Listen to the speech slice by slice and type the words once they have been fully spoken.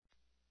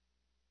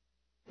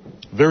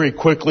very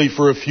quickly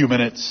for a few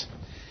minutes.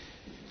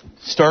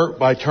 Start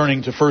by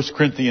turning to 1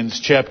 Corinthians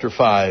chapter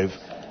 5.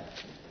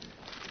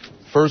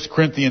 1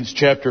 Corinthians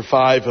chapter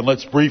 5, and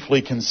let's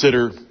briefly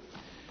consider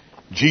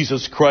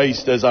Jesus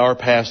Christ as our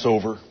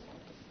Passover.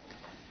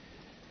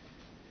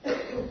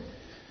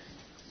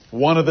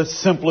 One of the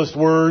simplest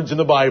words in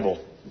the Bible,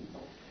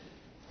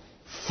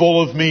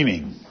 full of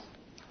meaning,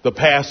 the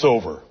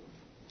Passover.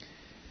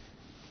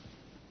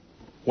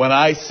 When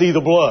I see the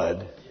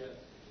blood,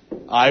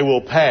 I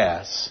will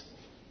pass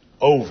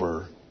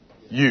over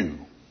you.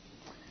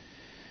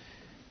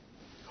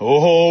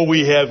 Oh,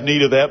 we have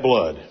need of that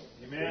blood.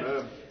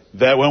 Amen.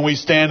 That when we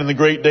stand in the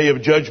great day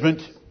of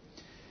judgment,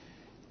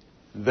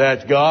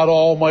 that God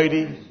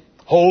Almighty,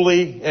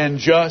 holy and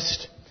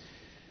just,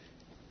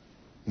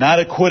 not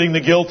acquitting the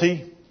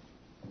guilty,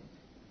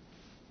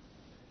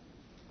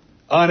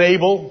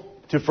 unable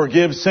to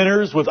forgive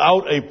sinners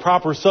without a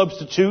proper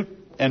substitute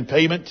and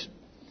payment,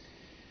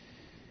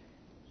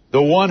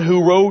 the one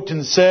who wrote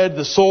and said,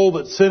 "The soul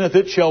that sinneth,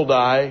 it shall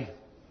die."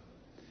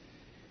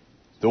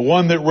 The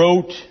one that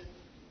wrote,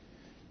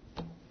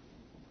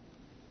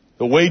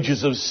 "The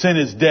wages of sin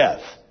is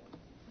death."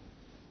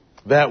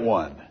 That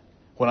one.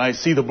 When I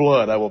see the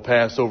blood, I will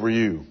pass over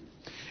you.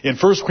 In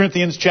 1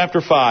 Corinthians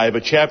chapter 5,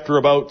 a chapter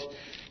about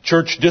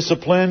church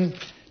discipline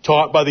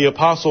taught by the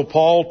Apostle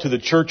Paul to the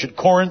church at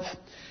Corinth,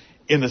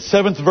 in the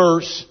 7th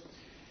verse,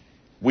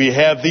 we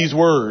have these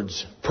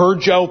words,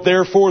 "Purge out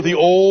therefore the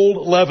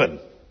old leaven,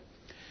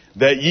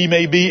 that ye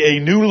may be a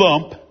new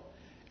lump,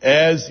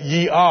 as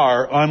ye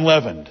are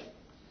unleavened.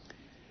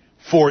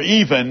 For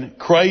even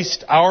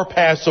Christ our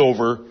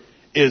Passover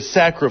is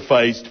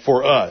sacrificed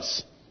for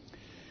us.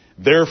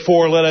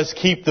 Therefore let us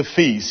keep the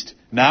feast,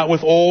 not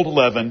with old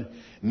leaven,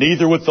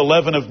 neither with the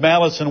leaven of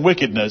malice and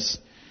wickedness,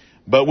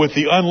 but with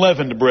the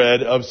unleavened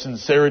bread of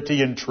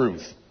sincerity and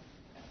truth."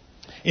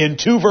 In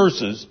 2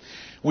 verses,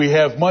 we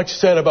have much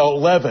said about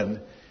leaven,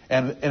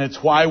 and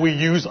it's why we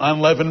use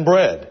unleavened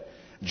bread.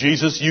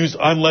 Jesus used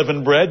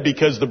unleavened bread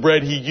because the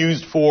bread he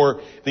used for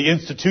the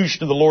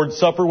institution of the Lord's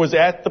Supper was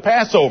at the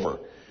Passover.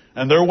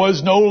 And there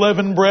was no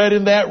leavened bread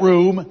in that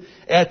room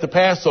at the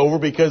Passover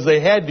because they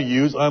had to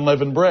use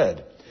unleavened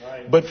bread.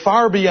 Right. But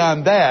far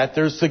beyond that,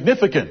 there's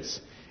significance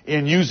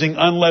in using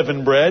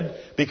unleavened bread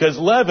because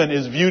leaven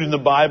is viewed in the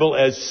Bible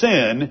as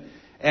sin.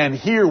 And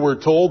here we're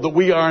told that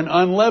we are an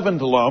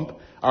unleavened lump.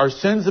 Our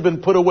sins have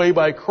been put away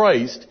by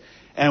Christ,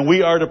 and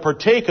we are to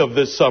partake of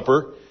this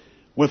supper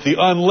with the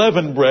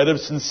unleavened bread of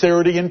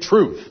sincerity and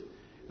truth.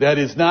 That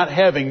is not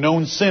having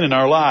known sin in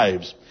our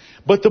lives.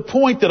 But the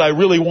point that I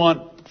really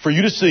want for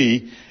you to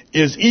see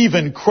is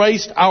even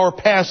Christ our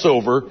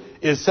Passover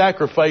is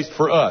sacrificed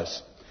for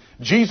us.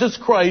 Jesus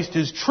Christ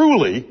is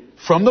truly,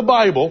 from the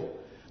Bible,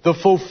 the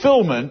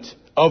fulfillment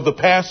of the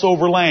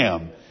Passover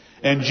lamb.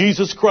 And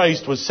Jesus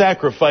Christ was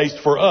sacrificed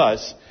for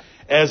us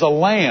as a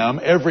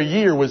lamb every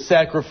year was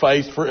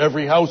sacrificed for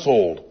every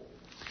household.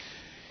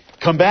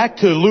 Come back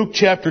to Luke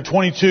chapter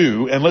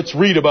 22 and let's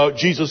read about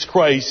Jesus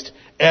Christ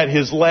at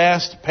his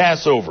last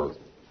Passover.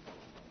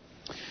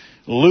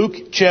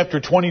 Luke chapter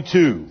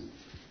 22.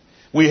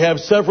 We have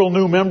several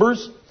new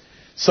members,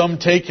 some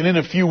taken in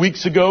a few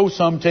weeks ago,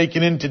 some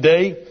taken in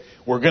today.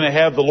 We're going to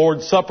have the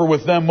Lord's Supper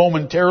with them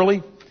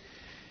momentarily.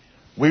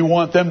 We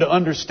want them to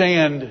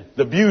understand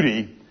the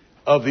beauty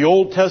of the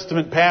Old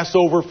Testament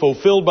Passover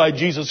fulfilled by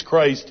Jesus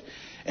Christ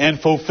and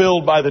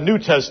fulfilled by the New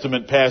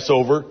Testament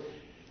Passover,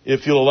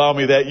 if you'll allow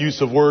me that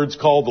use of words,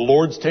 called the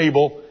Lord's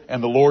Table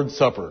and the Lord's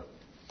Supper.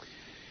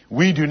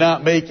 We do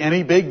not make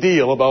any big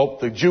deal about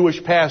the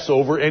Jewish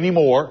Passover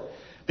anymore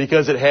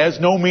because it has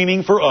no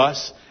meaning for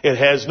us. It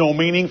has no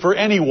meaning for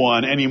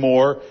anyone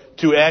anymore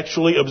to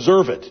actually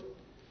observe it.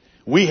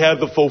 We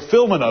have the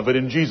fulfillment of it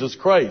in Jesus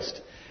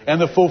Christ.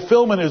 And the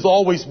fulfillment is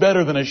always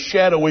better than a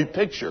shadowy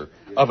picture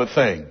of a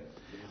thing.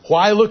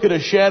 Why look at a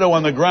shadow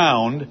on the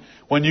ground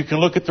when you can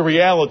look at the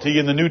reality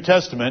in the New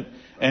Testament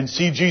and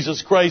see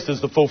Jesus Christ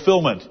as the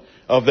fulfillment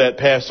of that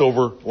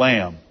Passover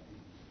lamb?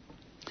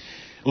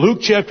 Luke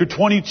chapter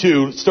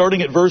 22,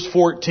 starting at verse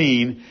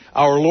 14,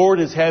 our Lord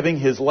is having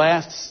his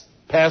last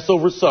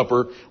Passover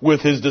supper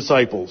with his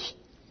disciples.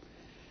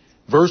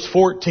 Verse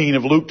 14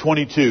 of Luke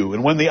 22,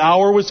 "And when the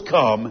hour was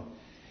come,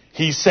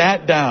 he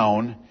sat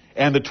down,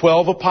 and the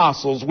 12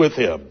 apostles with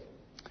him.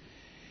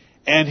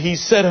 And he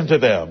said unto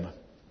them,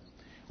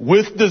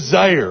 With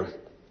desire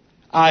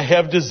I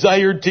have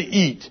desired to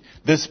eat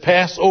this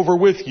Passover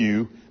with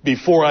you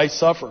before I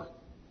suffer.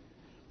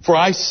 For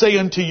I say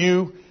unto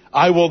you,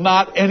 I will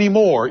not any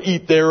more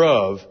eat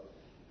thereof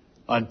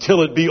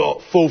until it be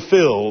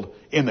fulfilled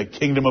in the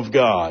kingdom of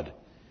God.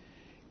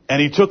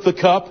 And he took the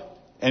cup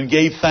and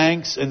gave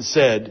thanks and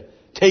said,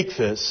 Take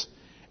this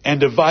and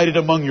divide it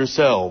among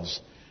yourselves.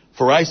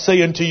 For I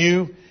say unto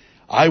you,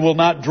 I will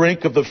not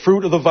drink of the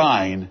fruit of the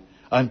vine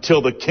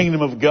until the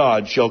kingdom of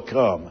God shall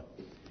come.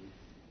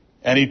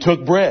 And he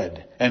took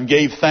bread and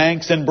gave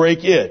thanks and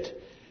brake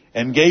it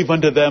and gave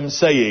unto them,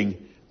 saying,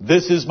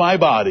 This is my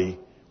body,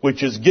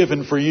 which is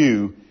given for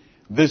you.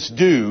 This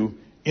do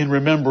in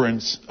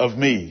remembrance of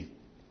me.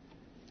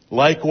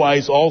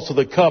 Likewise also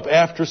the cup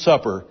after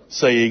supper,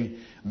 saying,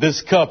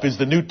 This cup is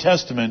the New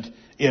Testament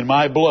in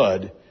my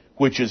blood,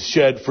 which is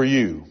shed for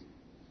you.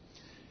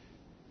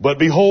 But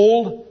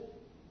behold,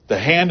 the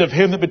hand of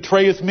him that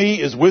betrayeth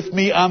me is with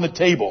me on the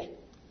table.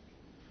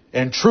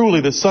 And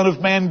truly the Son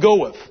of Man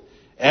goeth,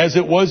 as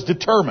it was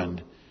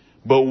determined,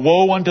 but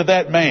woe unto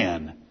that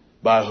man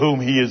by whom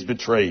he is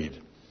betrayed.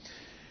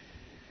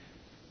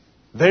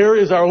 There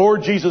is our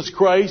Lord Jesus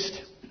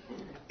Christ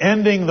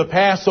ending the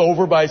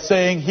Passover by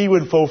saying he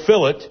would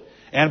fulfill it,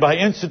 and by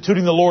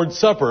instituting the Lord's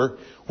Supper,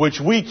 which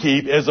we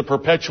keep as a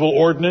perpetual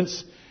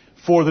ordinance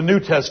for the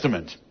New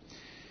Testament.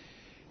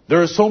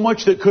 There is so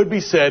much that could be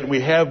said, and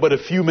we have but a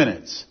few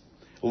minutes.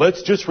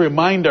 Let's just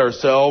remind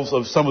ourselves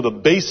of some of the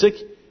basic,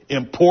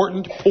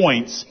 important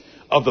points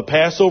of the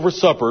Passover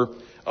supper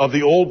of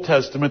the Old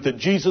Testament that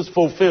Jesus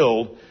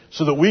fulfilled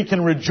so that we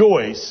can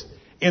rejoice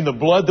in the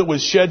blood that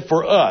was shed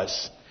for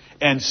us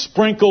and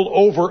sprinkled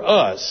over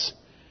us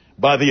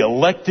by the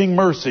electing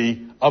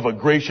mercy of a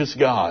gracious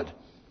God.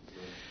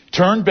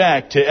 Turn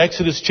back to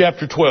Exodus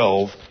chapter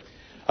 12,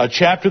 a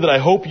chapter that I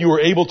hope you were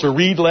able to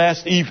read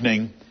last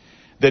evening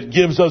that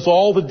gives us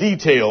all the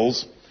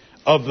details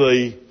of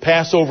the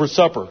Passover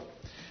supper.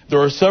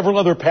 There are several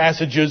other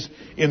passages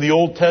in the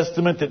Old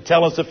Testament that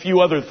tell us a few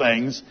other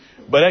things,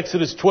 but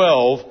Exodus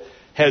 12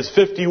 has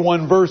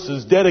 51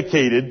 verses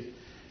dedicated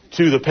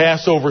to the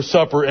Passover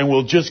supper, and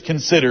we'll just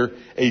consider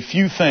a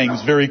few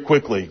things very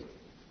quickly.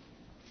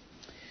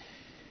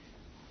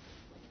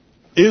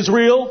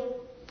 Israel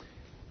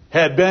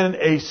had been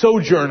a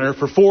sojourner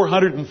for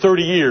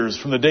 430 years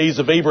from the days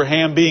of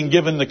Abraham being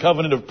given the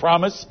covenant of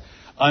promise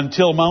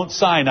until Mount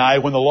Sinai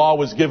when the law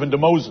was given to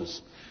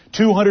Moses.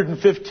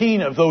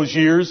 215 of those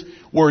years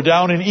were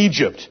down in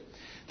Egypt.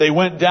 They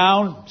went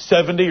down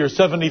 70 or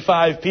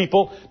 75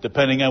 people,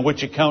 depending on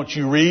which account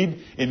you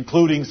read,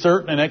 including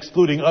certain and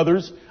excluding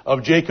others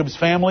of Jacob's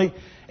family,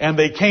 and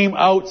they came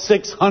out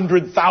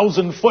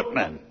 600,000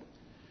 footmen,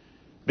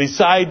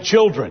 beside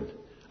children,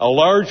 a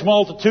large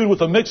multitude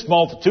with a mixed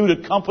multitude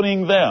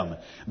accompanying them.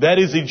 That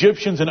is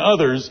Egyptians and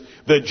others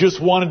that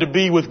just wanted to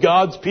be with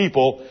God's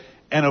people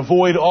and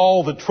avoid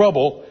all the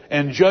trouble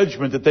and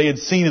judgment that they had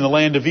seen in the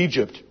land of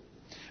Egypt.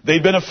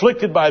 They'd been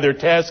afflicted by their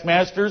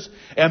taskmasters,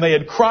 and they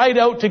had cried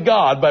out to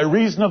God by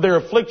reason of their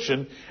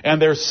affliction,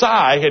 and their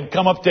sigh had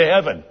come up to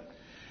heaven.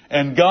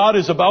 And God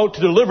is about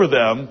to deliver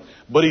them,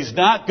 but He's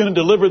not going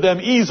to deliver them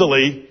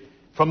easily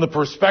from the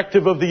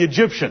perspective of the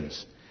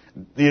Egyptians.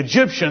 The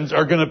Egyptians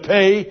are going to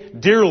pay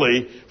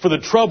dearly for the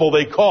trouble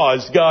they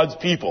caused God's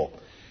people.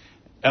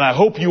 And I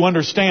hope you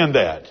understand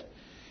that.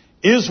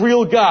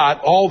 Israel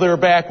got all their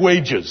back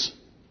wages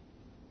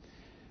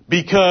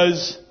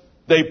because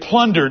they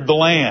plundered the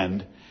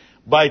land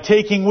by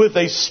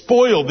they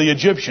spoiled the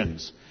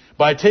Egyptians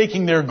by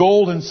taking their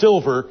gold and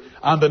silver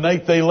on the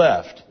night they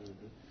left.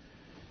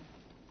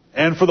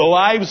 And for the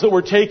lives that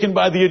were taken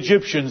by the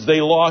Egyptians,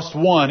 they lost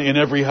one in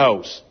every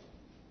house.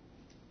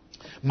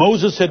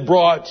 Moses had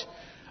brought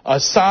a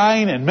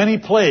sign and many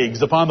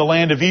plagues upon the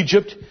land of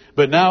Egypt,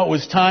 but now it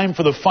was time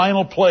for the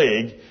final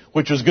plague,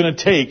 which was going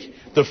to take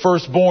the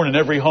firstborn in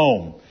every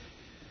home.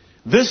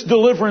 This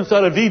deliverance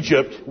out of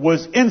Egypt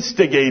was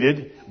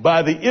instigated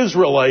by the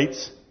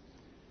Israelites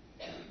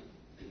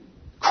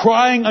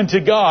crying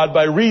unto God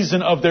by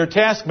reason of their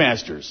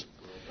taskmasters.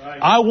 Right.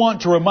 I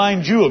want to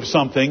remind you of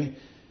something,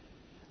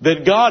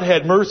 that God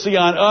had mercy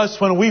on us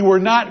when we were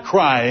not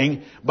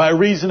crying by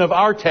reason of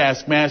our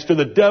taskmaster,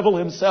 the devil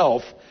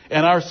himself,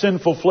 and our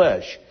sinful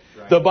flesh.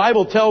 Right. The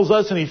Bible tells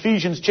us in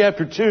Ephesians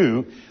chapter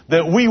 2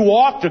 that we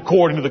walked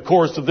according to the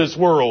course of this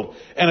world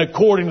and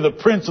according to the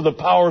prince of the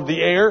power of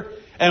the air,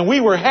 and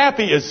we were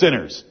happy as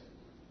sinners.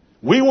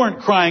 We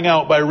weren't crying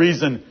out by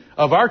reason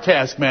of our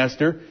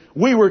taskmaster.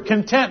 We were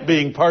content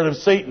being part of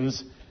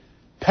Satan's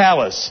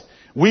palace.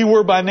 We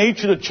were by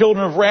nature the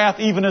children of wrath,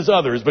 even as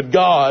others. But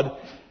God,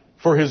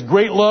 for His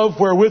great love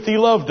wherewith He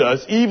loved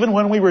us, even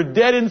when we were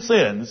dead in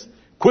sins,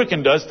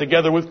 quickened us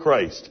together with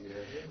Christ.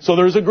 So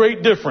there's a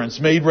great difference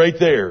made right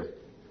there.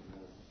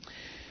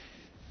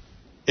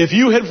 If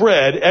you have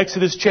read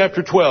Exodus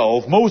chapter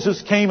 12,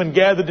 Moses came and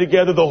gathered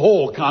together the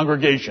whole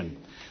congregation.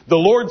 The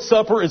Lord's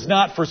Supper is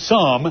not for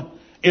some,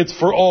 it's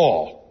for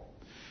all.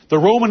 The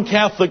Roman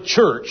Catholic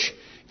Church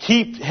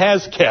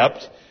has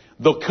kept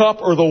the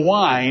cup or the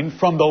wine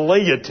from the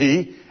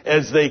laity,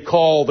 as they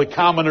call the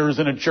commoners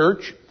in a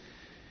church,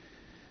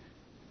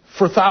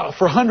 for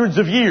hundreds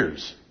of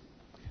years.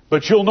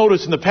 But you'll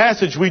notice in the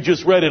passage we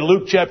just read in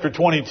Luke chapter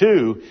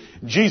 22,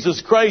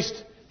 Jesus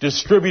Christ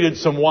distributed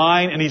some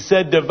wine and He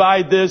said,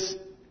 divide this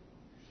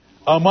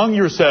among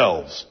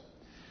yourselves.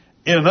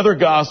 In another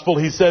gospel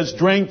He says,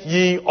 drink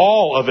ye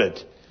all of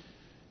it.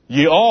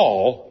 Ye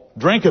all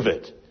drink of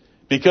it,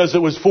 because it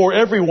was for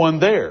everyone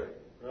there.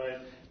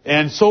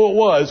 And so it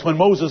was when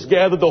Moses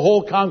gathered the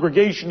whole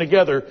congregation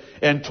together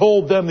and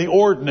told them the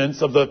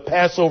ordinance of the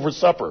Passover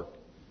supper.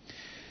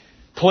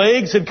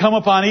 Plagues had come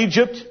upon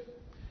Egypt.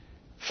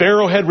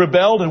 Pharaoh had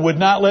rebelled and would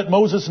not let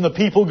Moses and the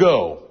people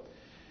go.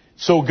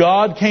 So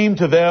God came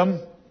to them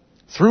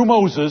through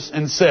Moses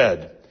and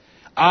said,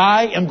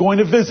 I am going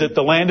to visit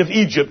the land of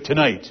Egypt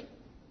tonight.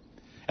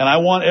 And I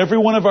want every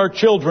one of our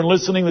children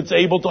listening that's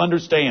able to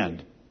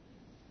understand.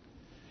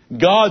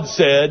 God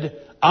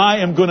said, I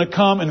am going to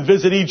come and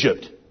visit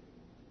Egypt.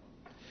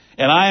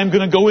 And I am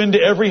going to go into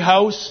every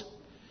house,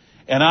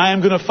 and I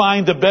am going to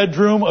find the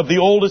bedroom of the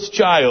oldest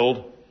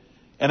child,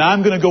 and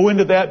I'm going to go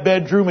into that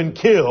bedroom and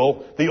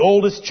kill the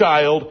oldest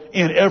child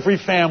in every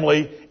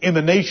family in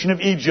the nation of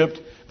Egypt,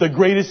 the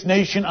greatest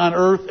nation on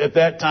earth at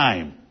that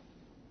time.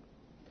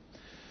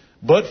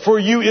 But for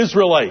you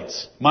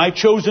Israelites, my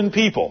chosen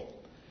people,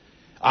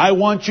 I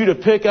want you to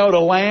pick out a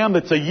lamb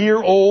that's a year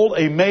old,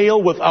 a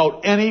male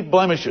without any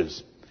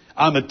blemishes,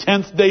 on the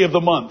 10th day of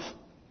the month.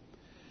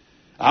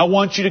 I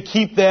want you to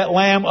keep that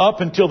lamb up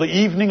until the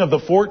evening of the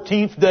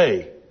 14th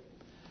day.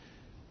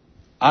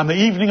 On the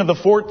evening of the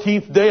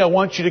 14th day, I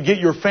want you to get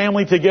your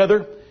family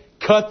together,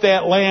 cut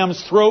that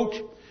lamb's throat,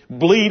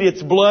 bleed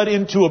its blood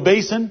into a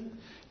basin,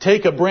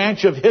 take a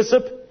branch of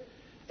hyssop,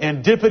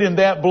 and dip it in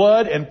that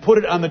blood and put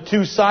it on the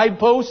 2 side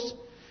posts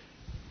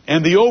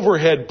and the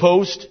overhead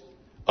post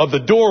of the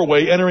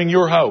doorway entering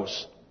your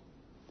house.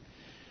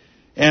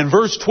 And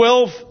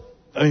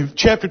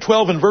chapter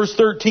 12 and verse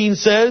 13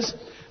 says,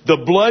 the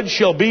blood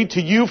shall be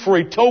to you for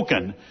a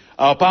token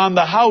upon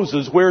the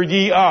houses where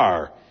ye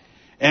are.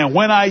 And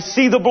when I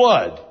see the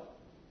blood,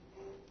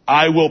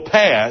 I will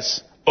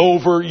pass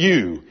over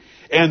you.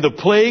 And the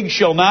plague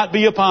shall not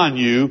be upon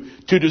you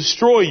to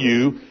destroy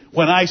you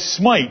when I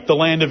smite the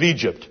land of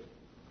Egypt.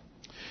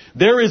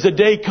 There is a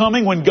day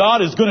coming when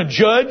God is going to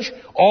judge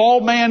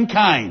all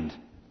mankind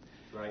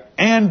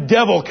and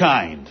devil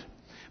kind.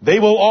 They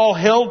will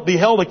all be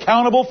held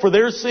accountable for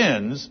their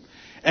sins.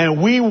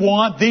 And we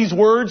want these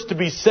words to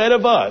be said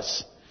of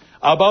us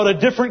about a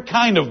different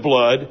kind of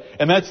blood,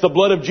 and that's the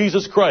blood of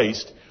Jesus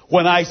Christ.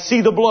 When I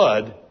see the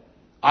blood,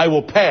 I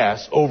will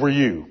pass over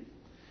you.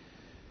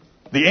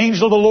 The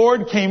angel of the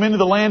Lord came into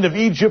the land of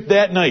Egypt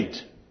that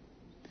night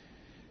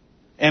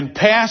and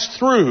passed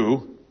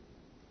through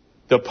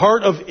the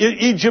part of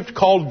Egypt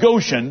called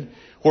Goshen,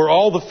 where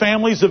all the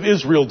families of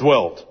Israel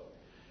dwelt,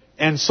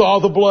 and saw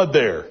the blood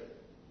there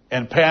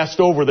and passed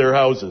over their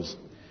houses.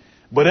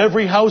 But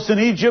every house in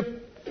Egypt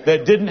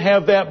that didn't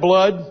have that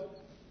blood,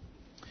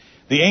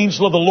 the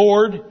angel of the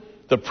Lord,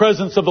 the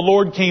presence of the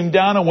Lord came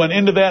down and went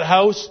into that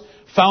house,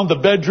 found the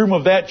bedroom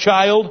of that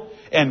child,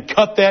 and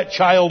cut that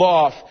child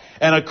off.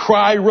 And a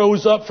cry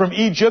rose up from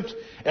Egypt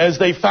as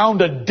they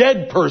found a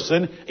dead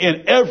person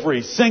in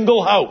every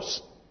single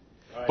house.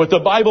 Right. But the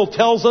Bible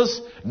tells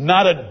us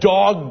not a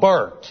dog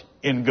barked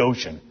in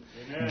Goshen.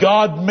 Amen.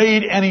 God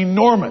made an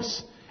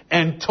enormous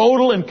and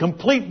total and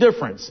complete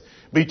difference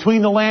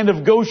between the land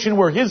of Goshen,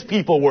 where His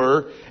people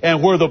were,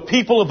 and where the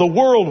people of the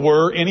world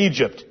were in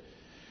Egypt.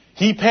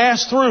 He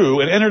passed through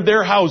and entered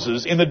their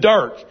houses in the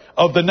dark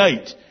of the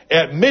night.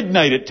 At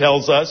midnight, it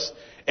tells us,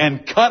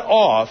 and cut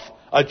off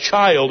a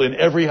child in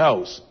every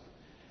house,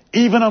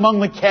 even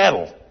among the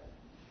cattle.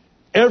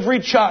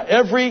 Every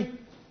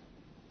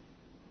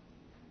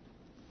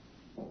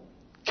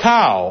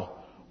cow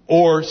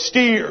or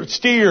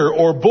steer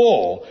or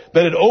bull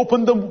that had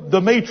opened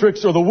the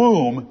matrix or the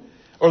womb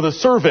or the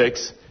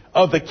cervix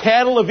of the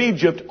cattle of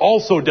Egypt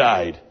also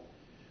died.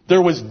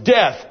 There was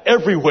death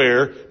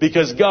everywhere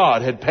because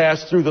God had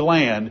passed through the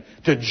land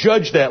to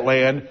judge that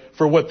land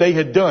for what they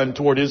had done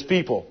toward His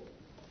people.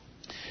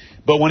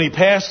 But when He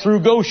passed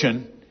through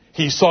Goshen,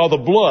 He saw the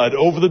blood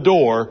over the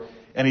door,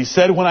 and He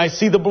said, when I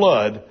see the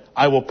blood,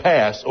 I will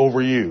pass over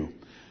you.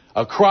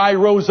 A cry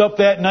rose up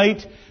that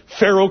night.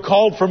 Pharaoh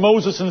called for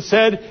Moses and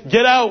said,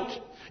 get out.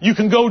 You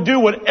can go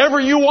do whatever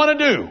you want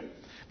to do.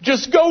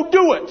 Just go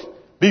do it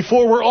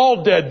before we're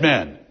all dead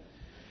men.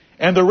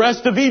 And the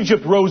rest of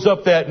Egypt rose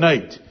up that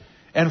night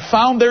and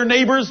found their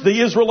neighbors,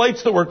 the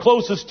Israelites that were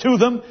closest to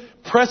them,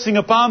 pressing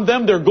upon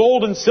them their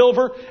gold and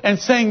silver and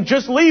saying,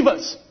 just leave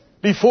us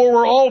before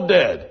we're all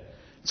dead.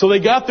 So they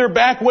got their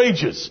back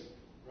wages.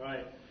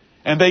 Right.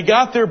 And they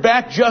got their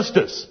back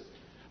justice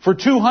for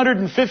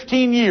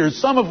 215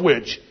 years, some of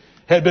which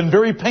had been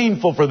very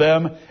painful for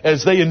them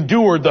as they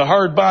endured the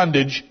hard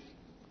bondage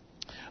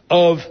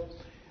of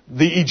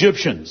the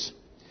Egyptians.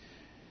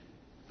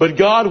 But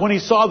God, when He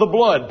saw the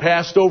blood,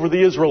 passed over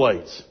the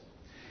Israelites.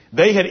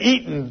 They had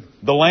eaten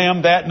the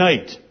lamb that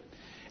night.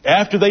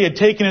 After they had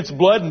taken its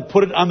blood and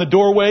put it on the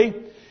doorway,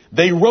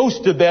 they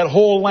roasted that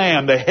whole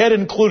lamb, the head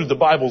included. The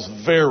Bible's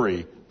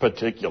very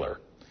particular.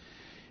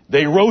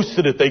 They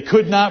roasted it. They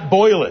could not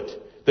boil it.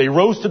 They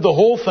roasted the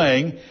whole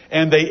thing,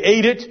 and they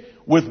ate it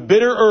with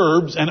bitter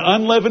herbs and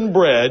unleavened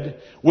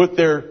bread, with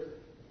their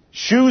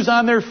shoes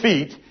on their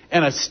feet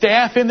and a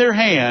staff in their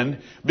hand,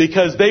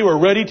 because they were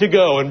ready to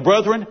go. And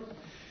brethren,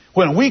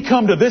 when we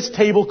come to this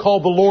table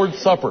called the Lord's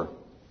Supper,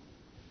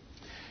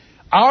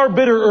 our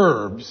bitter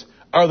herbs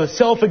are the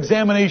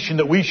self-examination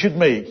that we should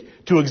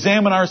make to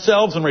examine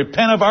ourselves and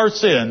repent of our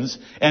sins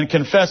and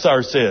confess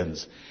our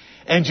sins.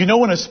 And you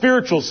know, in a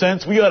spiritual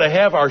sense, we ought to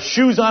have our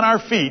shoes on our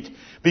feet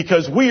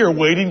because we are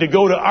waiting to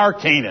go to our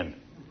Canaan.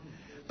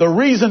 The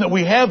reason that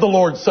we have the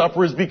Lord's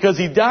Supper is because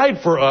He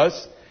died for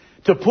us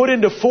to put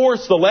into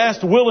force the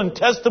last will and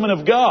testament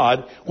of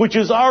God, which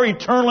is our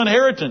eternal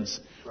inheritance.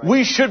 Right.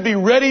 We should be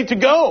ready to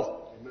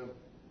go. Amen.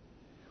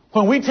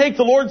 When we take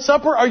the Lord's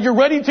Supper, are you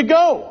ready to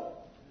go?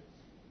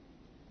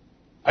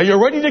 Are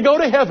you ready to go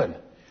to heaven?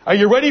 Are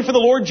you ready for the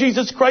Lord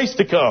Jesus Christ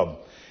to come?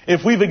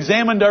 If we've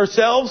examined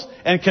ourselves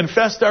and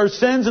confessed our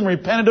sins and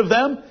repented of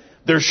them,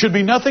 there should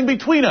be nothing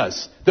between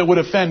us that would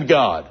offend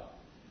God.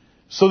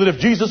 So that if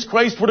Jesus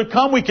Christ were to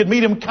come, we could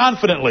meet Him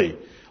confidently,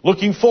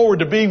 looking forward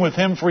to being with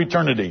Him for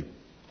eternity.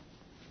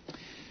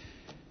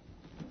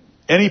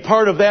 Any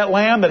part of that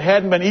lamb that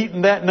hadn't been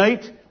eaten that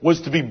night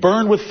was to be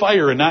burned with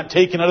fire and not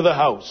taken out of the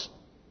house.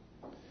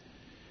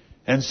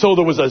 And so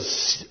there was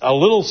a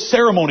little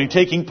ceremony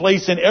taking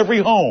place in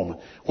every home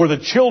where the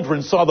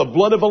children saw the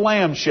blood of a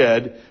lamb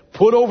shed,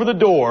 put over the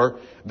door,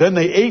 then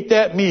they ate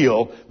that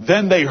meal,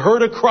 then they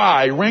heard a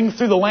cry ring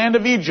through the land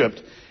of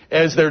Egypt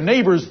as their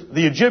neighbors,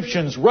 the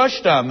Egyptians,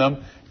 rushed on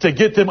them to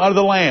get them out of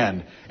the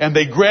land. And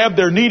they grabbed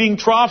their kneading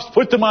troughs,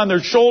 put them on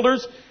their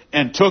shoulders,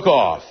 and took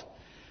off.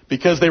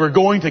 Because they were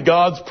going to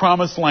God's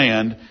promised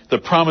land, the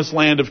promised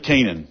land of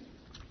Canaan.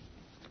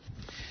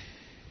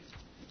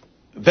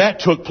 That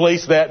took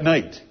place that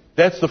night.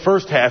 That's the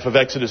first half of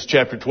Exodus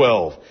chapter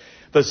 12.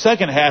 The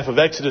second half of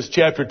Exodus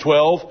chapter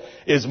 12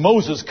 is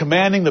Moses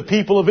commanding the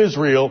people of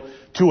Israel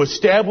to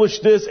establish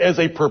this as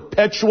a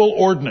perpetual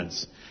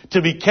ordinance,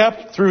 to be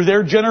kept through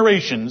their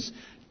generations,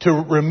 to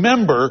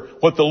remember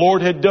what the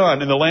Lord had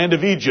done in the land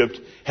of Egypt,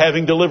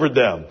 having delivered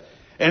them.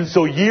 And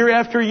so year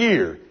after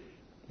year,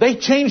 they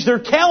changed their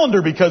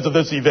calendar because of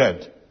this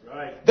event.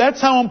 Right. That's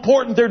how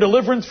important their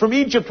deliverance from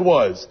Egypt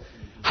was.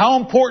 How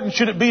important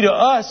should it be to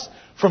us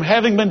from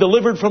having been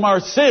delivered from our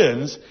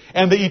sins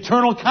and the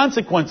eternal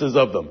consequences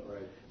of them?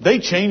 Right. They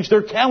changed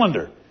their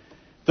calendar.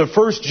 The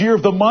first year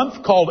of the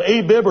month, called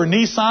Abib or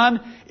Nisan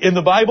in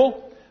the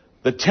Bible,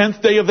 the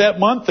 10th day of that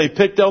month, they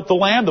picked out the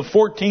lamb. The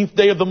 14th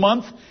day of the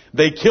month,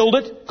 they killed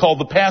it, called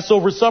the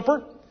Passover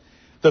supper.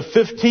 The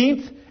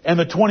 15th and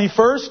the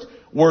 21st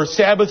were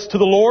Sabbaths to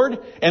the Lord,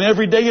 and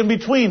every day in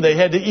between they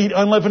had to eat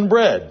unleavened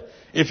bread.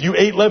 If you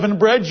ate leavened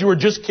bread, you were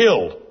just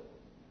killed.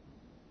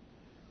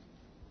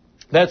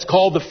 That's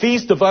called the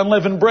Feast of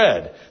Unleavened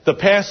Bread. The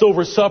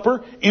Passover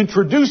supper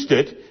introduced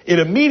it. It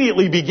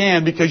immediately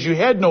began because you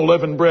had no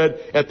leavened bread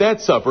at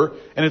that supper,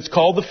 and it's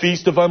called the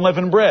Feast of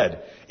Unleavened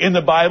Bread. In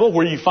the Bible,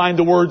 where you find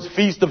the words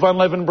Feast of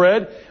Unleavened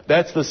Bread,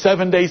 that's the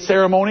 7-day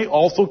ceremony,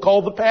 also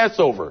called the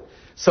Passover.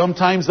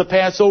 Sometimes the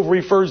Passover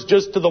refers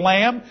just to the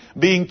lamb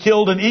being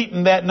killed and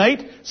eaten that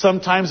night.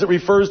 Sometimes it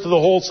refers to the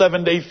whole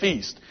 7-day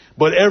feast.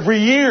 But every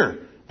year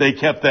they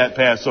kept that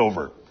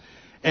Passover.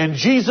 And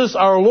Jesus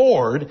our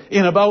Lord,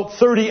 in about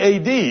 30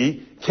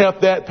 A.D.,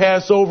 kept that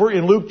Passover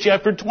in Luke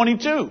chapter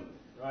 22.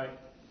 Right.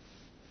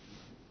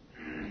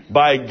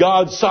 By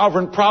God's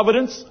sovereign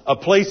providence,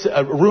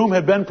 a room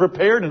had been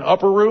prepared, an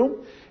upper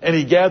room, and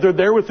He gathered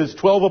there with His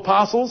 12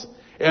 apostles,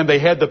 and they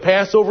had the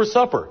Passover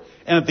supper.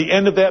 And at the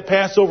end of that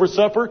Passover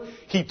supper,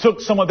 He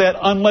took some of that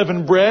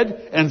unleavened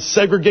bread and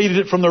segregated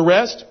it from the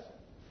rest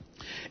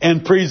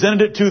and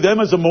presented it to them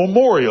as a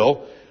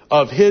memorial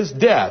of His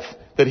death,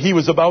 that He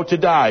was about to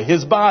die,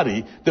 His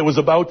body that was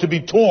about to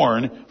be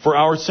torn for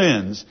our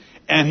sins.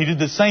 And He did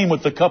the same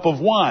with the cup of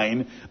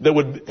wine that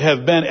would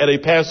have been at a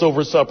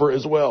Passover supper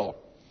as well.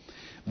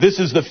 This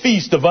is the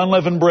Feast of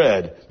Unleavened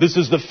Bread. This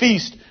is the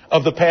Feast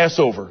of the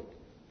Passover.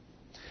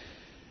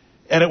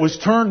 And it was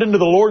turned into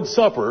the Lord's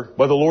Supper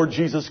by the Lord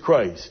Jesus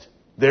Christ,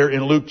 there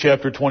in Luke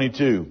chapter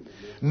 22.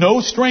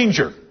 No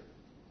stranger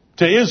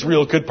to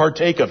Israel could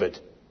partake of it.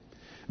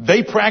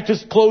 They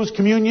practiced closed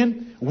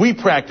communion. We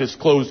practiced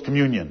closed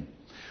communion.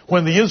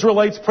 When the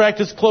Israelites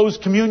practiced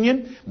closed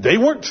communion, they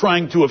weren't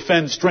trying to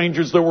offend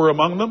strangers that were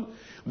among them.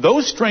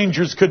 Those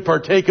strangers could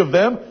partake of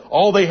them.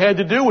 All they had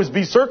to do was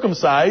be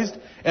circumcised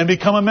and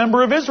become a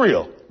member of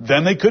Israel.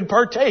 Then they could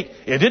partake.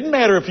 It didn't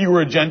matter if you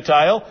were a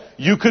Gentile.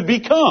 You could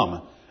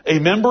become a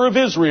member of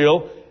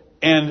Israel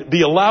and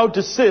be allowed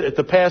to sit at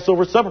the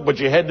Passover supper, but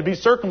you had to be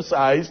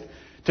circumcised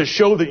to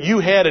show that you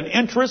had an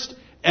interest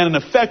and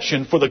an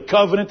affection for the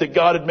covenant that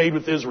God had made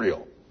with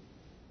Israel.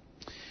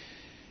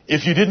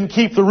 If you didn't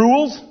keep the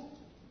rules,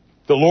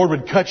 the Lord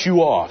would cut you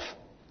off.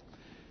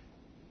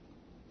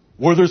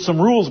 Were there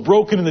some rules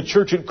broken in the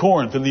church at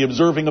Corinth in the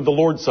observing of the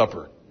Lord's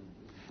Supper?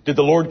 Did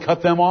the Lord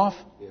cut them off?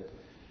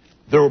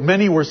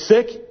 Many were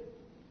sick,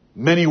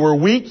 many were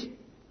weak,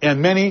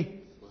 and many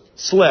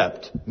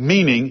slept,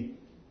 meaning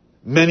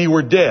many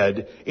were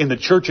dead in the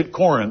church at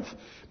Corinth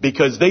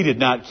because they did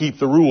not keep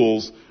the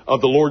rules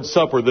of the Lord's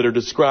Supper that are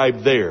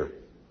described there,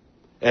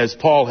 as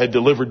Paul had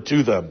delivered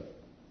to them.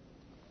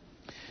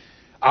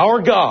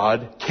 Our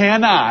God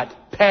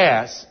cannot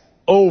pass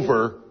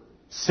over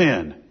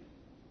sin.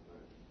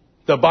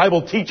 The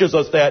Bible teaches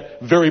us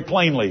that very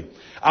plainly.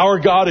 Our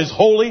God is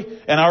holy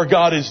and our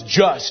God is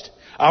just.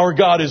 Our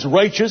God is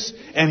righteous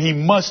and He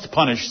must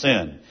punish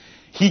sin.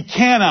 He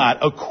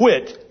cannot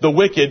acquit the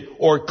wicked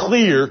or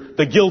clear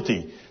the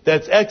guilty.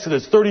 That's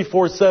Exodus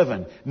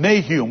 34:7,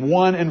 Nahum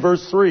 1 and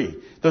verse 3.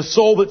 The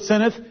soul that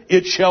sinneth,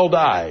 it shall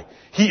die.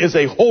 He is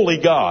a holy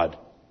God.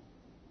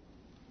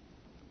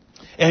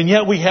 And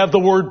yet we have the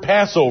word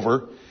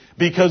Passover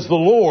because the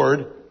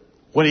Lord,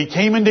 when He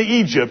came into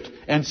Egypt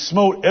and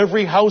smote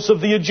every house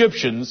of the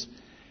Egyptians,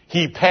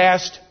 He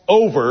passed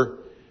over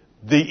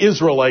the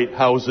Israelite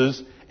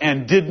houses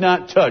and did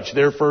not touch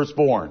their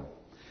firstborn.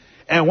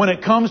 And when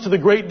it comes to the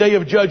great day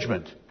of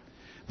judgment,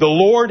 the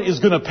Lord is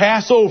going to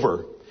pass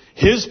over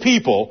His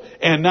people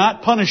and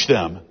not punish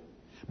them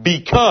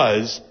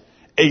because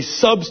a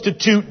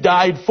substitute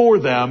died for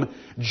them,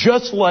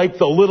 just like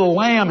the little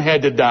lamb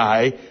had to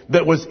die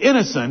that was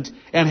innocent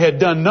and had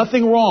done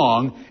nothing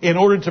wrong in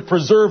order to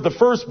preserve the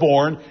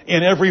firstborn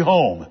in every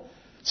home.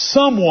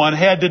 Someone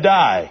had to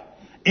die.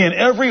 In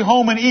every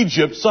home in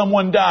Egypt,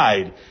 someone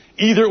died.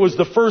 Either it was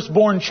the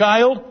firstborn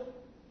child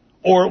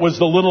or it was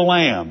the little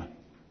lamb.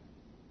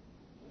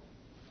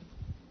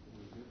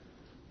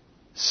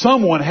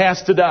 Someone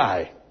has to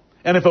die.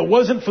 And if it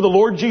wasn't for the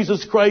Lord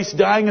Jesus Christ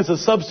dying as a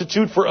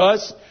substitute for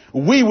us,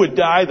 we would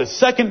die the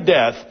second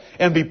death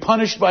and be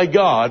punished by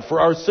God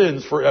for our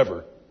sins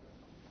forever.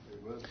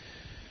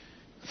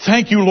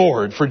 Thank you,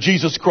 Lord, for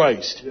Jesus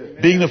Christ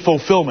being the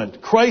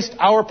fulfillment. Christ,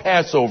 our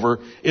Passover,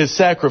 is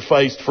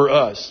sacrificed for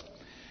us.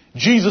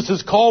 Jesus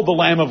is called the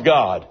Lamb of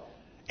God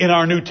in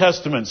our New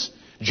Testaments.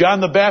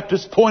 John the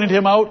Baptist pointed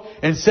Him out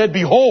and said,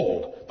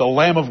 "Behold, the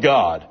Lamb of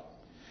God."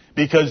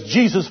 Because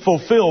Jesus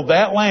fulfilled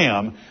that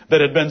lamb that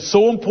had been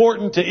so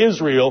important to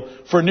Israel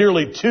for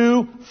nearly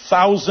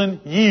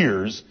 2,000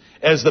 years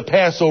as the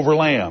Passover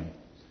lamb.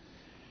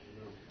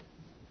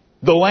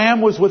 The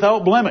lamb was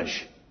without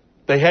blemish.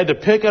 They had to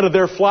pick out of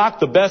their flock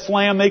the best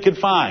lamb they could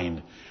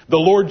find. The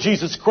Lord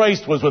Jesus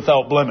Christ was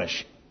without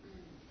blemish.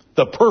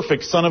 The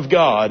perfect Son of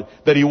God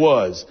that He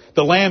was.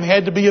 The lamb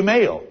had to be a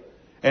male.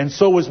 And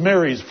so was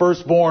Mary's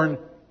firstborn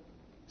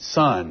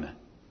son.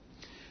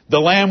 The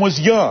lamb was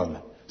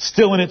young,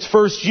 still in its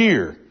first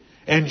year.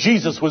 And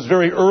Jesus was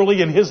very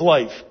early in His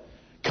life,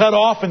 cut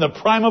off in the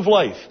prime of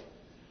life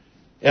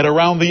at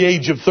around the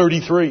age of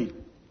 33.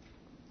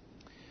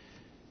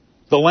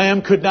 The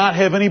lamb could not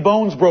have any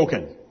bones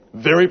broken.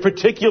 Very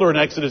particular in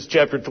Exodus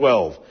chapter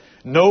 12.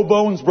 No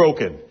bones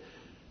broken.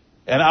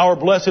 And our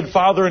blessed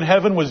Father in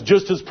heaven was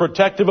just as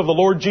protective of the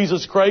Lord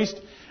Jesus Christ.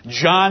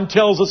 John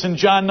tells us in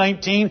John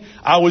 19,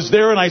 I was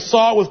there and I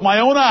saw it with my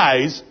own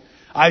eyes.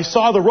 I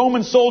saw the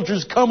Roman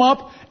soldiers come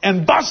up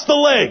and bust the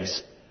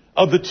legs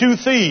of the two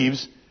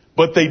thieves,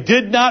 but they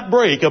did not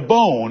break a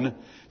bone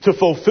to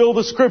fulfill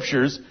the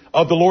scriptures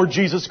of the Lord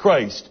Jesus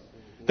Christ.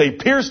 They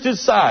pierced His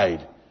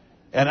side,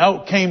 and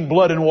out came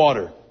blood and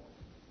water.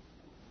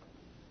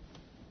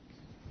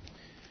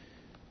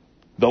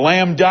 The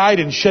lamb died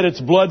and shed its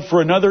blood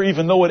for another,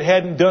 even though it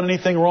hadn't done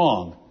anything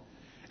wrong.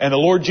 And the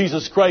Lord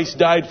Jesus Christ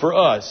died for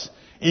us,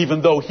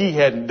 even though He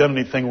hadn't done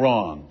anything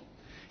wrong.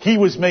 He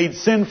was made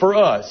sin for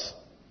us,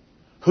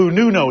 who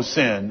knew no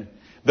sin,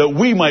 that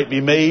we might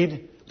be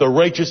made the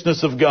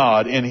righteousness of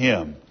God in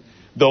Him.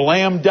 The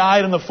lamb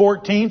died on the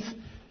 14th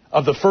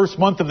of the first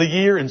month of the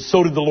year, and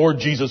so did the Lord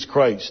Jesus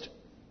Christ.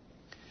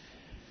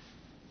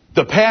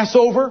 The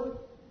Passover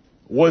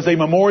was a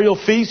memorial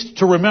feast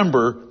to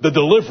remember the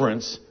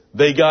deliverance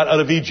they got out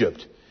of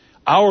Egypt.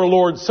 Our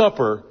Lord's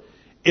Supper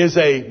is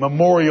a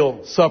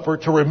memorial supper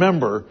to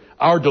remember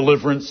our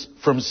deliverance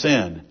from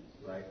sin.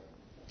 Right.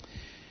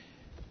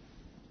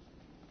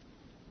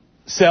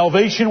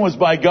 Salvation was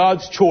by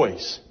God's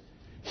choice.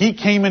 He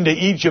came into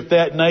Egypt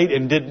that night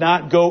and did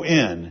not go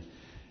in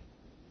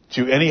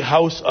to any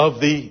house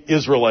of the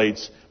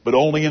Israelites, but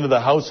only into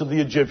the house of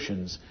the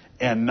Egyptians,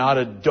 and not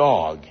a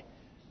dog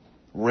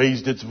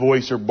raised its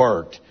voice or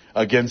barked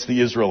against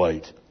the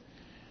Israelite.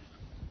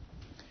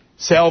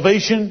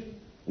 Salvation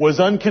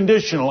was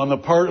unconditional on the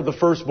part of the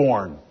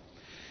firstborn.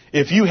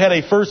 If you had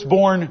a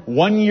firstborn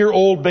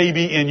 1-year-old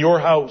baby in your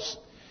house,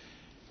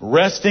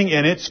 resting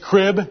in its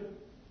crib,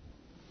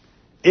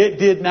 it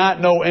did not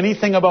know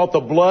anything about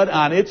the blood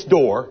on its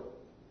door.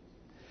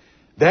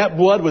 That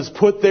blood was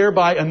put there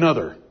by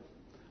another.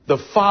 The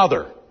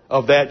father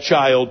of that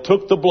child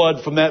took the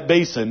blood from that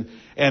basin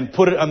and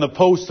put it on the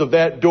posts of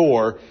that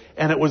door,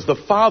 and it was the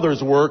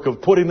father's work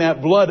of putting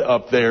that blood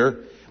up there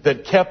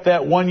that kept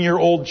that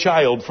 1-year-old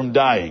child from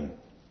dying.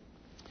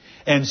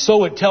 And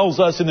so it tells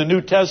us in the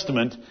New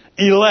Testament,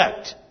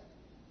 elect,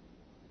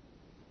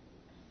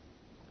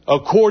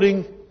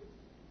 according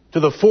to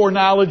the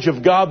foreknowledge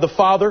of God the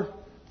Father,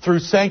 through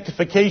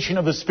sanctification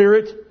of the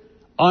Spirit,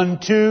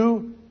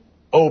 unto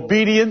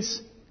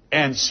obedience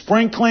and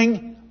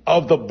sprinkling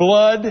of the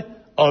blood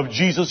of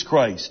Jesus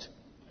Christ.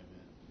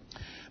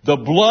 The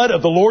blood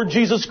of the Lord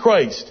Jesus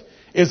Christ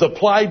is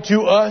applied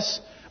to us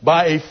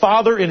by a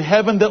Father in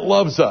heaven that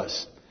loves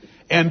us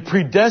and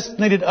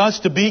predestinated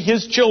us to be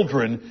His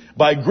children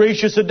by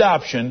gracious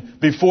adoption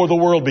before the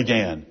world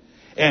began.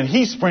 And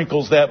He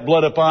sprinkles that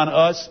blood upon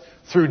us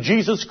through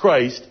Jesus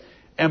Christ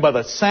and by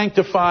the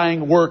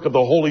sanctifying work of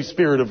the Holy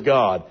Spirit of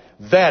God.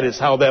 That is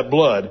how that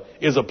blood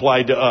is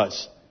applied to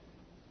us.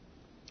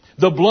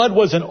 The blood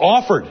wasn't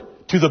offered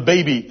to the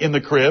baby in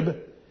the crib,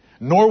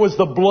 nor was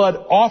the blood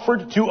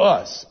offered to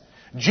us.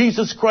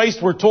 Jesus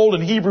Christ, we're told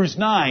in Hebrews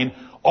 9,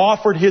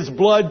 offered His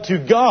blood to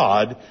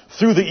God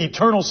through the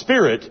eternal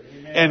Spirit.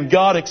 Amen. And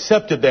God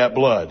accepted that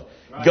blood.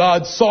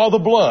 God saw the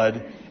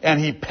blood, and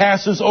He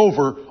passes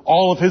over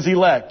all of His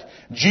elect.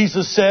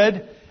 Jesus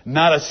said,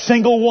 not a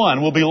single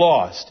one will be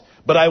lost,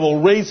 but I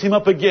will raise him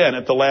up again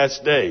at the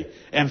last day.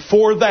 And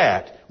for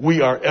that,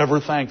 we are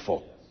ever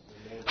thankful.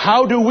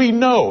 How do we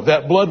know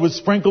that blood was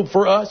sprinkled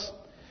for us?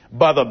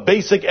 By the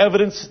basic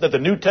evidence that the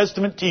New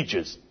Testament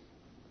teaches.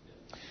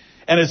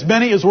 And as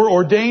many as were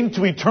ordained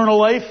to eternal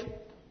life,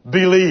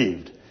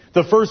 believed.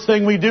 The first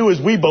thing we do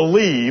is we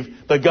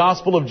believe the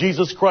gospel of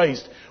Jesus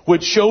Christ,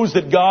 which shows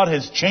that God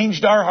has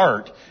changed our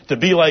heart to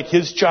be like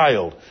His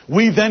child.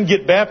 We then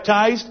get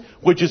baptized,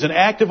 which is an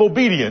act of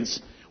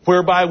obedience,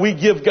 whereby we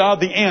give God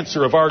the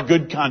answer of our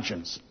good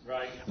conscience.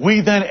 Right.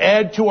 We then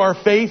add to our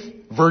faith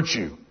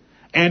virtue,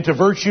 and to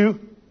virtue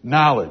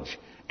knowledge,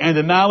 and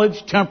to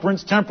knowledge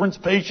temperance, temperance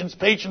patience,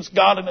 patience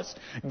godliness,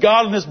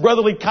 godliness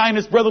brotherly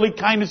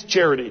kindness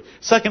charity.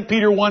 2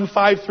 Peter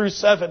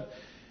 1:5-7.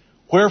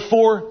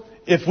 Wherefore,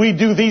 if we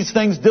do these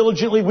things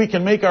diligently, we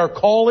can make our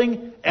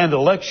calling and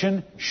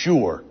election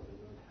sure.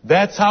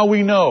 That's how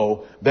we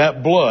know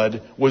that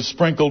blood was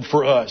sprinkled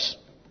for us.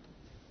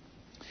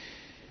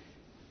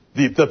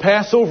 The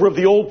Passover of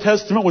the Old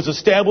Testament was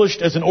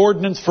established as an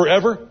ordinance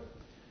forever.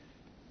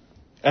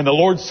 And the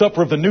Lord's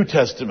Supper of the New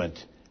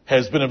Testament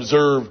has been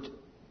observed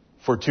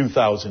for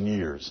 2,000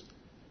 years.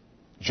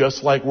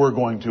 Just like we're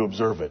going to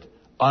observe it.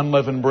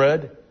 Unleavened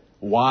bread,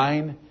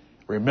 wine,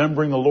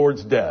 remembering the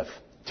Lord's death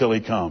till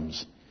He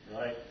comes.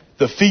 Right.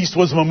 The feast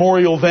was a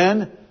memorial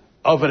then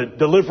of a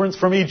deliverance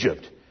from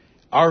Egypt.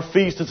 Our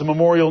feast is a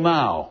memorial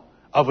now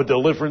of a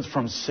deliverance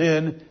from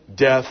sin,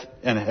 death,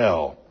 and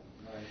hell.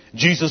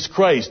 Jesus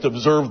Christ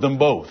observed them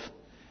both.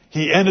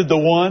 He ended the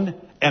one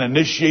and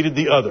initiated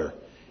the other.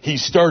 He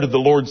started the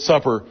Lord's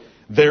Supper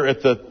there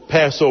at the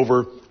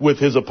Passover with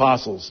His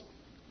apostles.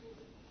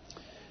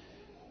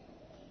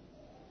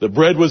 The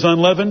bread was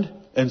unleavened,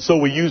 and so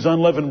we use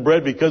unleavened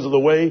bread because of the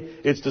way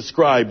it's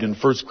described in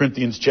 1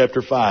 Corinthians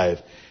chapter 5.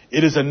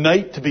 It is a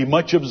night to be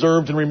much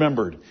observed and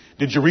remembered.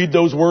 Did you read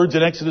those words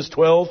in Exodus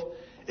 12?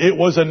 It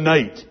was a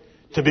night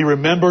to be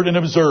remembered and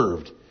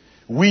observed.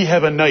 We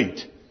have a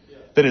night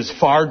that is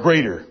far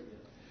greater.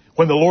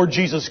 When the Lord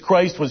Jesus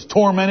Christ was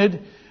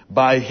tormented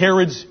by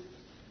Herod's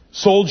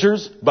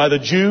soldiers, by the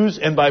Jews,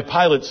 and by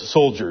Pilate's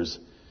soldiers,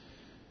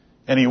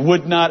 and He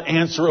would not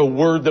answer a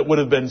word that would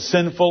have been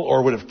sinful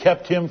or would have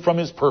kept Him from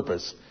His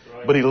purpose.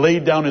 But He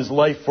laid down His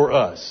life for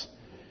us.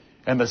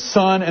 And the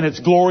sun and its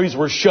glories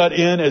were shut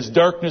in as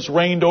darkness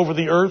reigned over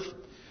the earth,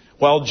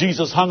 while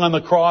Jesus hung on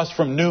the cross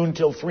from noon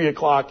till 3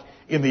 o'clock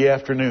in the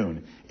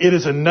afternoon. It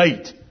is a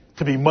night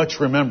to be much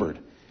remembered.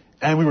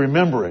 And we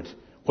remember it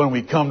when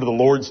we come to the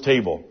Lord's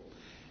table.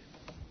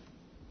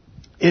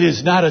 It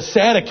is not a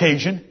sad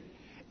occasion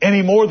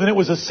any more than it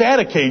was a sad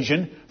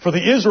occasion for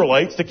the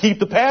Israelites to keep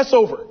the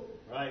Passover.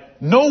 Right.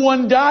 No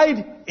one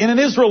died in an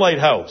Israelite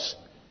house.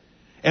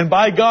 And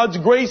by God's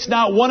grace,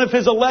 not one of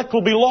His elect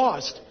will be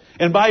lost.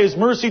 And by His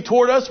mercy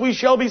toward us, we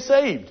shall be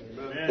saved.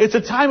 Amen. It's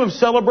a time of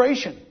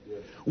celebration.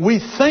 We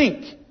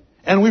think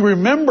and we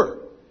remember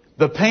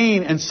the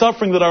pain and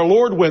suffering that our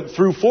Lord went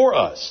through for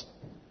us.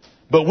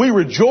 But we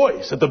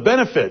rejoice at the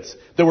benefits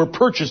that were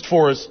purchased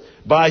for us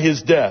by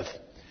His death.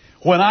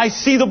 When I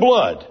see the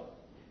blood,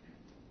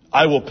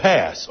 I will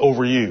pass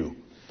over you.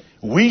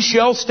 We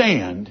shall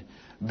stand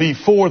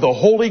before the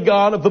holy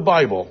God of the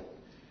Bible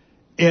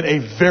in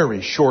a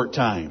very short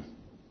time.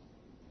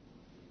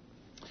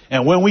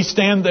 And when we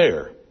stand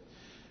there,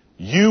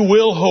 you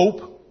will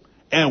hope,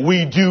 and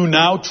we do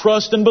now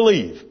trust and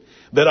believe,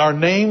 that our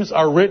names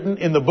are written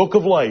in the book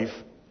of life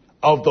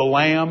of the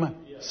Lamb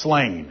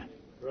slain.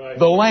 Right.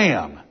 The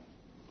Lamb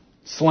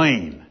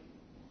slain.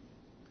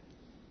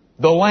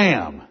 The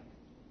Lamb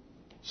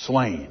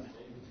slain.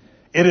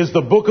 It is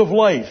the book of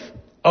life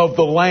of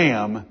the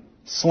Lamb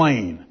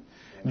slain.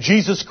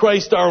 Jesus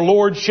Christ our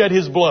Lord shed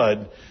His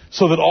blood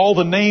so that all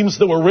the names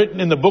that were written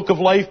in the book of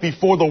life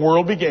before the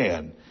world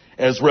began,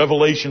 as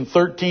Revelation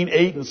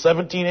 13:8 and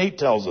 17:8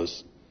 tells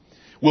us,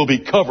 will be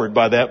covered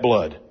by that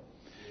blood.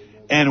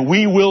 And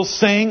we will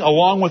sing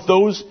along with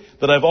those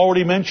that I've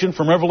already mentioned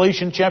from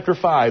Revelation chapter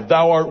 5,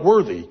 Thou art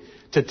worthy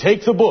to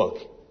take the book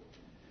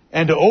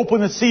and to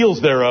open the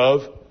seals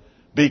thereof,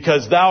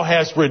 because Thou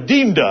hast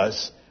redeemed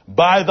us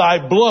by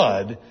Thy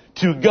blood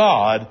to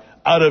God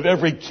out of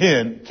every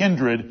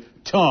kindred,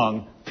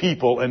 tongue,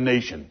 people, and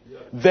nation.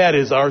 That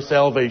is our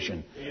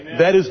salvation. Amen.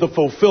 That is the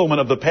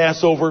fulfillment of the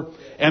Passover.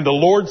 And the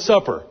Lord's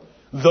Supper,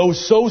 though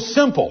so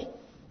simple,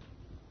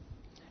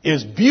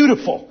 is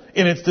beautiful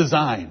in its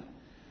design.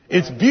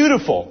 It's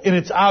beautiful in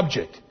its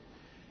object.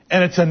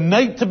 And it's a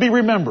night to be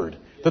remembered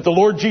that the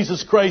Lord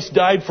Jesus Christ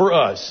died for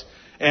us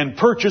and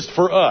purchased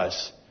for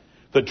us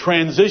the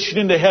transition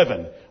into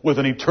heaven with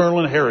an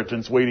eternal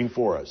inheritance waiting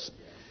for us.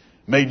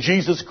 May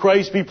Jesus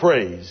Christ be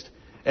praised.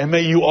 And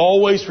may you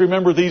always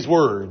remember these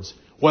words.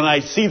 When I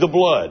see the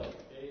blood,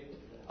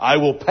 I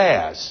will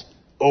pass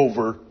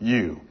over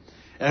you.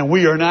 And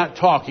we are not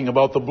talking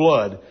about the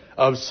blood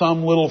of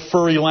some little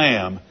furry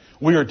lamb.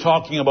 We are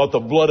talking about the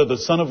blood of the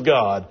Son of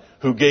God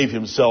who gave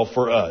Himself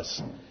for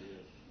us.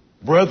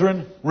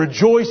 Brethren,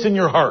 rejoice in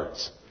your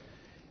hearts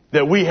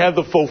that we have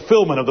the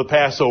fulfillment of the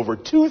Passover.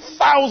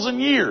 2,000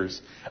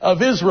 years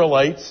of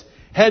Israelites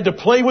had to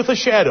play with a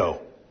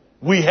shadow.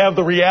 We have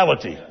the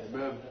reality.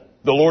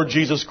 The Lord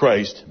Jesus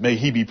Christ, may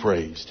He be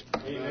praised.